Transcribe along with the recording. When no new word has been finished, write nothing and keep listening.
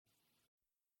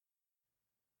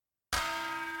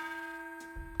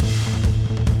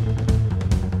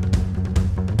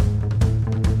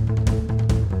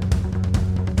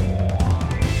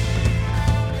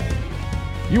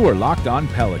You are Locked On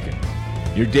Pelicans,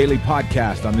 your daily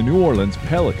podcast on the New Orleans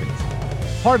Pelicans,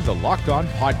 part of the Locked On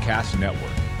Podcast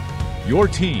Network, your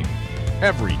team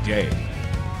every day.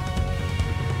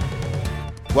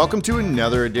 Welcome to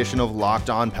another edition of Locked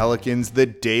On Pelicans, the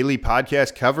daily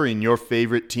podcast covering your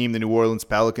favorite team, the New Orleans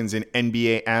Pelicans, and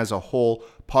NBA as a whole,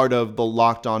 part of the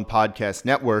Locked On Podcast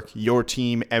Network, your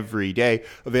team every day.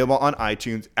 Available on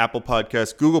iTunes, Apple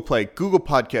Podcasts, Google Play, Google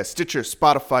Podcasts, Stitcher,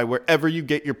 Spotify, wherever you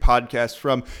get your podcasts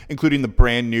from, including the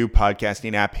brand new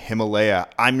podcasting app Himalaya.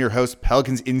 I'm your host,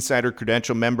 Pelicans Insider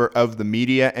Credential, member of the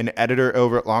media and editor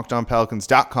over at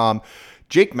LockedOnPelicans.com.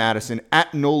 Jake Madison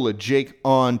at NOLA Jake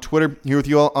on Twitter, here with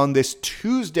you all on this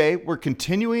Tuesday. We're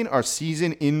continuing our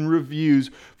season in reviews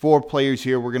for players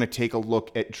here. We're going to take a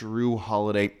look at Jrue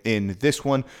Holiday in this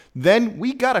one. Then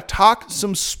we got to talk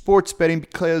some sports betting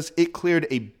because it cleared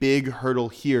a big hurdle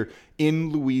here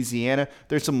in Louisiana.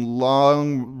 There's some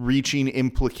long-reaching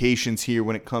implications here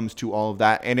when it comes to all of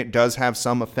that, and it does have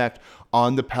some effect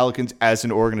on the Pelicans as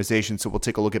an organization. So we'll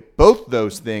take a look at both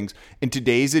those things in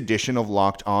today's edition of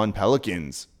Locked On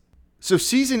Pelicans. So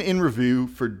season in review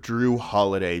for Jrue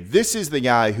Holiday. This is the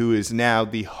guy who is now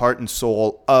the heart and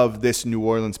soul of this New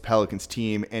Orleans Pelicans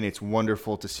team, and it's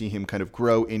wonderful to see him kind of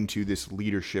grow into this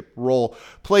leadership role.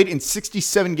 Played in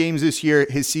 67 games this year.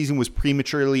 His season was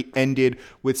prematurely ended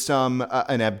with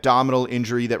an abdominal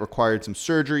injury that required some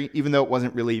surgery, even though it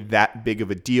wasn't really that big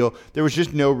of a deal. There was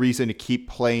just no reason to keep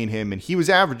playing him, and he was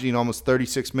averaging almost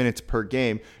 36 minutes per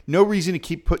game. No reason to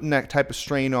keep putting that type of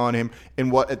strain on him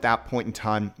in what at that point in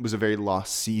time was a very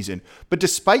lost season. But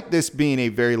despite this being a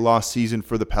very lost season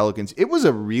for the Pelicans, it was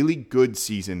a really good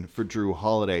season for Jrue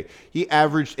Holiday. He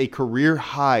averaged a career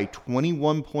high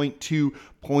 21.2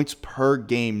 points per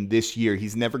game this year.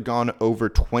 He's never gone over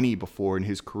 20 before in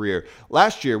his career.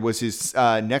 Last year was his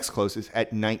next closest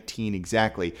at 19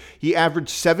 exactly. He averaged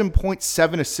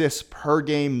 7.7 assists per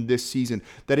game this season.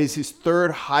 That is his third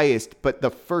highest, but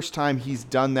the first time he's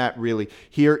done that really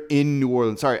here in New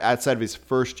Orleans. Sorry, outside of his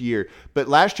first year. But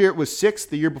last year it was 6.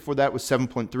 The year before that was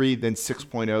 7.3, then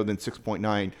 6.0, then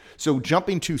 6.9. So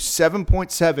jumping to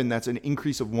 7.7, that's an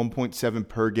increase of 1.7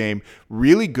 per game.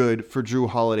 Really good for Jrue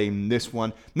Holiday in this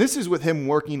one. This is with him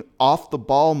working off the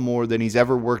ball more than he's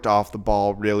ever worked off the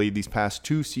ball, really, these past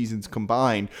 2 seasons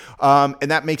combined. And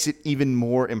that makes it even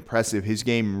more impressive. His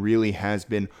game really has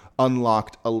been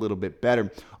unlocked a little bit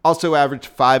better. Also averaged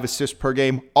 5 assists per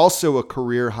game, also a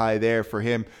career high there for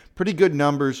him. Pretty good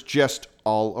numbers just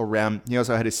all around. He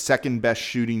also had his second best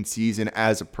shooting season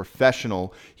as a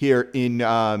professional here in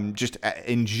just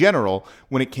in general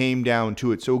when it came down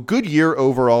to it. So a good year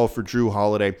overall for Jrue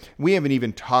Holiday. We haven't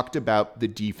even talked about the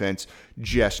defense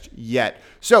just yet.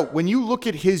 So when you look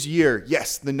at his year,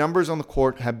 yes, the numbers on the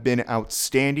court have been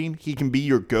outstanding. He can be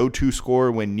your go-to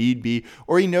scorer when need be,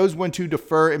 or he knows when to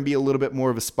defer and be a little bit more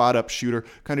of a spot-up shooter,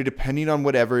 kind of depending on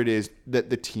whatever it is that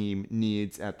the team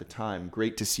needs at the time.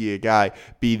 Great to see a guy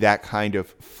be that kind of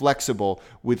flexible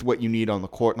with what you need on the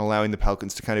court and allowing the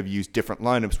Pelicans to kind of use different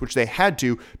lineups, which they had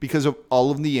to because of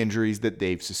all of the injuries that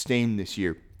they've sustained this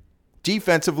year.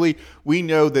 Defensively, we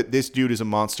know that this dude is a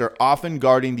monster, often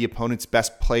guarding the opponent's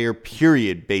best player,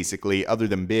 period, basically, other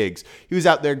than bigs. He was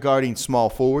out there guarding small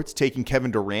forwards, taking Kevin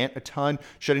Durant a ton,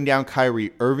 shutting down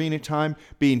Kyrie Irving a time,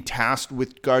 being tasked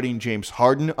with guarding James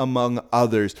Harden, among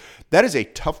others. That is a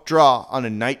tough draw on a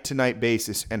night-to-night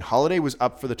basis, and Holiday was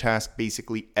up for the task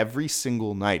basically every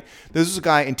single night. This is a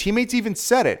guy, and teammates even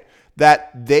said it,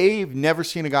 that they've never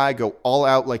seen a guy go all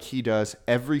out like he does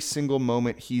every single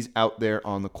moment he's out there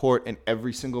on the court and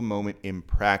every single moment in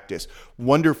practice.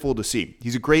 Wonderful to see.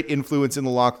 He's a great influence in the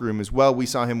locker room as well. We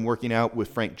saw him working out with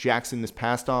Frank Jackson this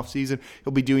past offseason.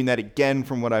 He'll be doing that again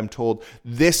from what I'm told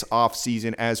this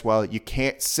offseason as well. You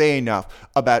can't say enough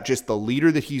about just the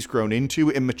leader that he's grown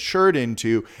into and matured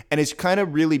into, and has kind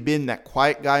of really been that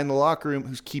quiet guy in the locker room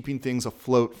who's keeping things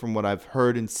afloat from what I've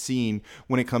heard and seen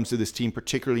when it comes to this team,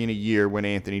 particularly in a year when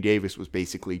Anthony Davis was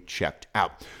basically checked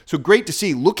out. So great to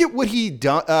see. Look at what he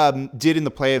did in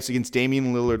the playoffs against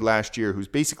Damian Lillard last year, who's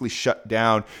basically shut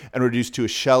down and reduced to a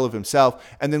shell of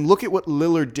himself. And then look at what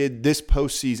Lillard did this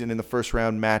postseason in the first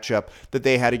round matchup that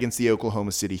they had against the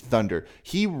Oklahoma City Thunder.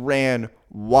 He ran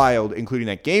wild, including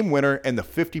that game winner and the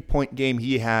 50-point game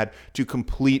he had to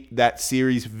complete that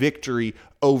series victory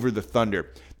over the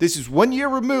Thunder. This is 1 year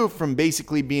removed from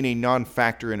basically being a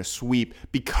non-factor in a sweep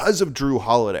because of Jrue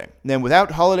Holiday. And then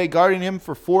without Holiday guarding him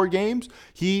for 4 games,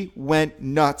 he went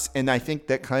nuts, and I think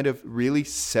that kind of really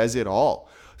says it all.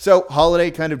 So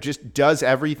Holiday kind of just does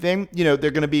everything. You know,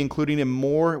 they're going to be including him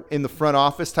more in the front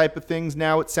office type of things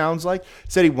now, it sounds like.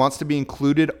 Said he wants to be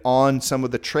included on some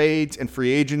of the trades and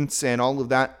free agents and all of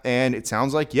that. And it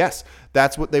sounds like, yes,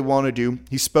 That's what they want to do.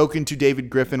 He's spoken to David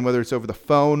Griffin, whether it's over the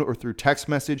phone or through text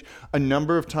message, a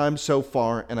number of times so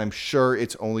far, and I'm sure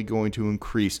it's only going to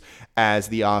increase as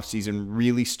the offseason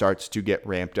really starts to get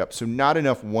ramped up. So not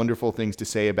enough wonderful things to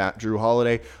say about Jrue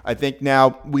Holiday. I think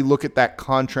now we look at that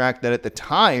contract that at the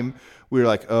time we were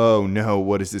like, oh no,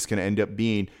 what is this going to end up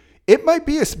being? It might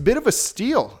be a bit of a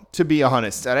steal, to be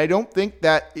honest, and I don't think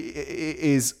that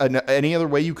is any other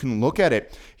way you can look at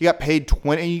it. He got paid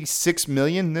 $26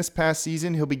 million this past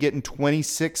season. He'll be getting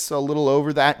 $26, a little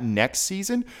over that next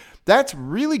season. That's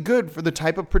really good for the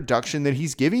type of production that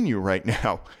he's giving you right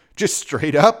now. Just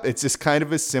straight up, it's just kind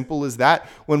of as simple as that.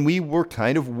 When we were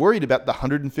kind of worried about the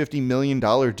 $150 million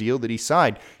deal that he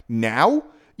signed, now,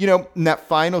 in that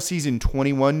final season,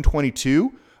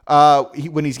 21-22.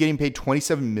 When he's getting paid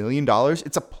 $27 million,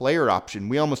 it's a player option.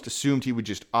 We almost assumed he would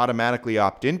just automatically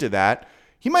opt into that.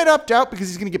 He might opt out because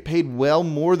he's going to get paid well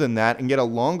more than that and get a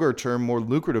longer term, more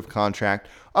lucrative contract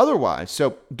otherwise.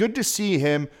 So good to see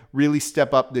him really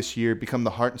step up this year, become the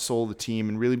heart and soul of the team,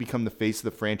 and really become the face of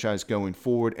the franchise going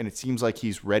forward. And it seems like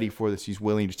he's ready for this. He's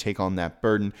willing to take on that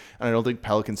burden. And I don't think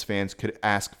Pelicans fans could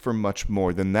ask for much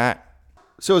more than that.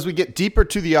 So as we get deeper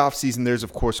to the offseason, there's,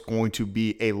 of course, going to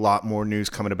be a lot more news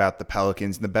coming about the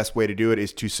Pelicans. And the best way to do it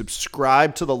is to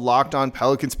subscribe to the Locked On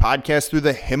Pelicans podcast through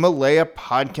the Himalaya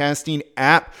podcasting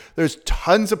app. There's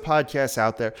tons of podcasts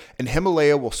out there, and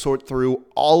Himalaya will sort through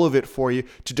all of it for you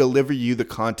to deliver you the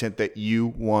content that you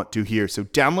want to hear. So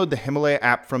download the Himalaya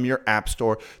app from your app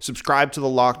store, subscribe to the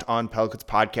Locked On Pelicans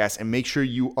podcast, and make sure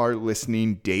you are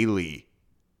listening daily.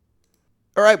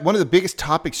 All right, one of the biggest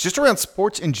topics just around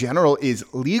sports in general is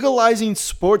legalizing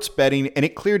sports betting, and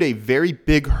it cleared a very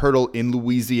big hurdle in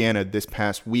Louisiana this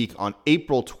past week on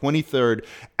April 23rd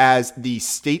as the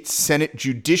state Senate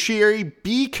Judiciary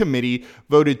B Committee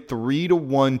voted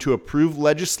 3-1 to approve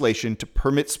legislation to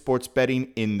permit sports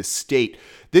betting in the state.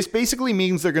 This basically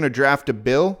means they're going to draft a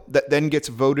bill that then gets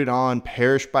voted on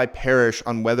parish by parish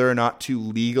on whether or not to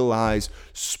legalize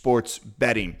sports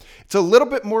betting. It's a little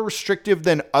bit more restrictive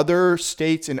than other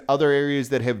states and other areas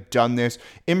that have done this.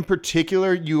 In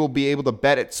particular, you will be able to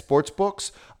bet at sports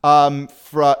books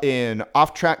in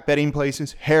off-track betting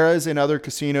places, Harrah's and other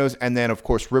casinos, and then, of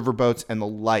course, riverboats and the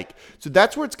like. So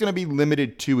that's where it's going to be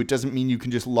limited to. It doesn't mean you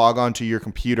can just log onto your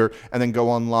computer and then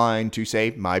go online to,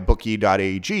 say,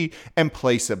 mybookie.ag and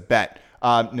place a bet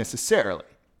necessarily.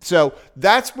 So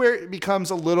that's where it becomes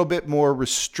a little bit more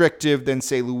restrictive than,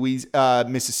 say,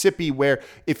 Mississippi, where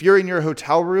if you're in your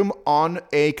hotel room on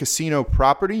a casino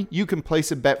property, you can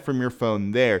place a bet from your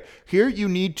phone there. Here, you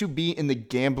need to be in the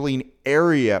gambling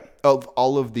area of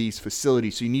all of these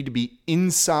facilities. So you need to be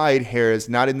inside Harrah's,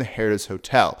 not in the Harrah's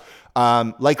hotel.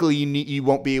 Likely you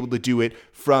won't be able to do it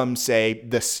from, say,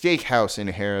 the steakhouse in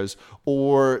Harrah's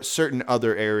or certain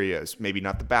other areas. Maybe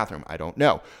not the bathroom. I don't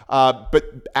know.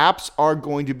 But apps are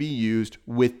going to be used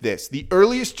with this. The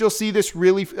earliest you'll see this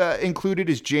really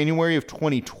included is January of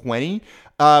 2020,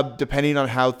 depending on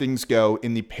how things go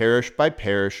in the parish by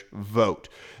parish vote.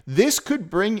 This could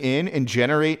bring in and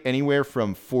generate anywhere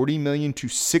from $40 million to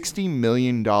 $60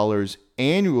 million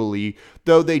annually,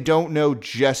 though they don't know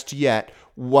just yet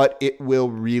what it will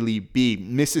really be.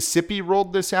 Mississippi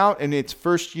rolled this out, and its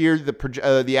first year,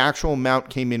 the actual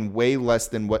amount came in way less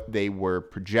than what they were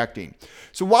projecting.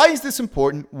 So why is this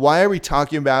important? Why are we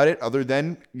talking about it other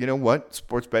than,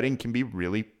 sports betting can be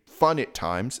really fun at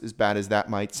times, as bad as that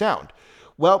might sound?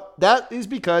 Well, that is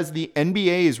because the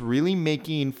NBA is really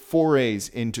making forays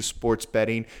into sports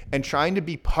betting and trying to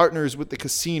be partners with the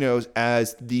casinos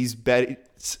as these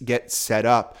bets get set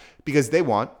up because they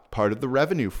want part of the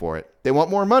revenue for it. They want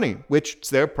more money, which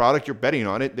is their product. You're betting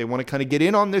on it. They want to kind of get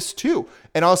in on this too.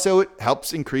 And also it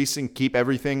helps increase and keep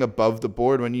everything above the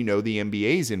board when the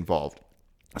NBA is involved.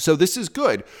 So this is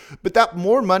good. But that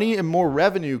more money and more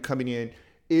revenue coming in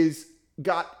is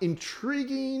got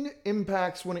intriguing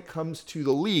impacts when it comes to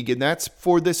the league. And that's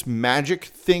for this magic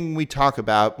thing we talk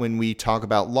about when we talk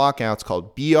about lockouts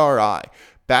called BRI,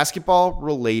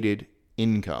 basketball-related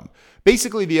income.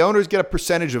 Basically, the owners get a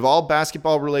percentage of all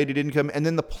basketball-related income, and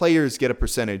then the players get a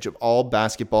percentage of all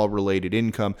basketball-related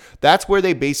income. That's where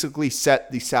they basically set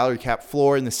the salary cap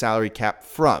floor and the salary cap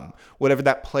from, whatever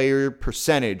that player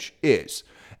percentage is.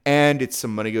 And it's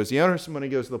some money goes to the owner, some money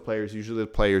goes to the players. Usually the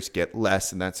players get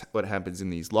less, and that's what happens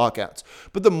in these lockouts.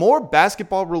 But the more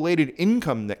basketball-related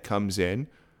income that comes in,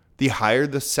 the higher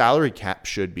the salary cap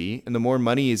should be, and the more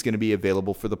money is going to be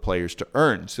available for the players to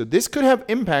earn. So this could have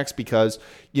impacts because,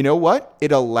 you know what?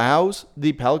 It allows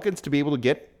the Pelicans to be able to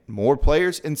get more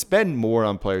players and spend more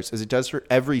on players, as it does for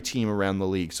every team around the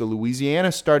league. So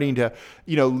Louisiana starting to,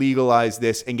 legalize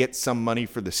this and get some money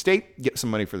for the state, get some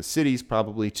money for the cities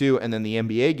probably too, and then the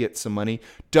NBA gets some money,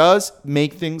 does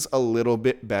make things a little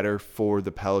bit better for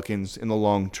the Pelicans in the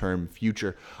long-term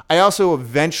future. I also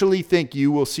eventually think you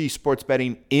will see sports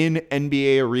betting in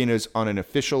NBA arenas on an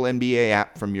official NBA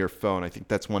app from your phone. I think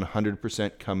that's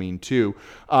 100% coming too.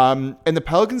 And the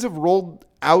Pelicans have rolled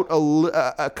out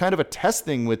a kind of a test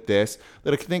thing with this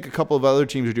that I think a couple of other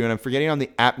teams are doing. I'm forgetting on the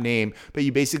app name, but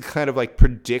you basically kind of like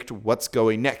predict what's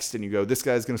going next. And you go, this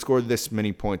guy's going to score this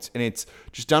many points. And it's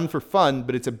just done for fun,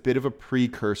 but it's a bit of a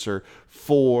precursor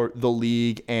for the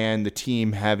league and the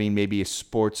team having maybe a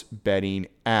sports betting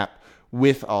app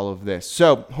with all of this.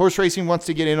 So horse racing wants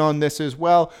to get in on this as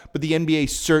well, but the NBA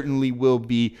certainly will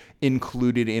be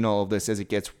included in all of this as it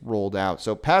gets rolled out.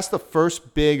 So past the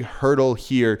first big hurdle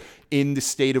here in the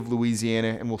state of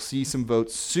Louisiana, and we'll see some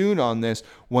votes soon on this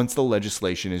once the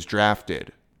legislation is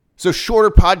drafted. So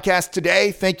shorter podcast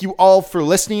today. Thank you all for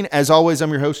listening. As always,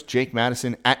 I'm your host, Jake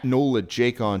Madison, at NOLA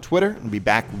Jake on Twitter. I'll be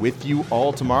back with you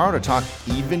all tomorrow to talk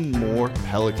even more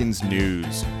Pelicans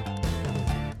news.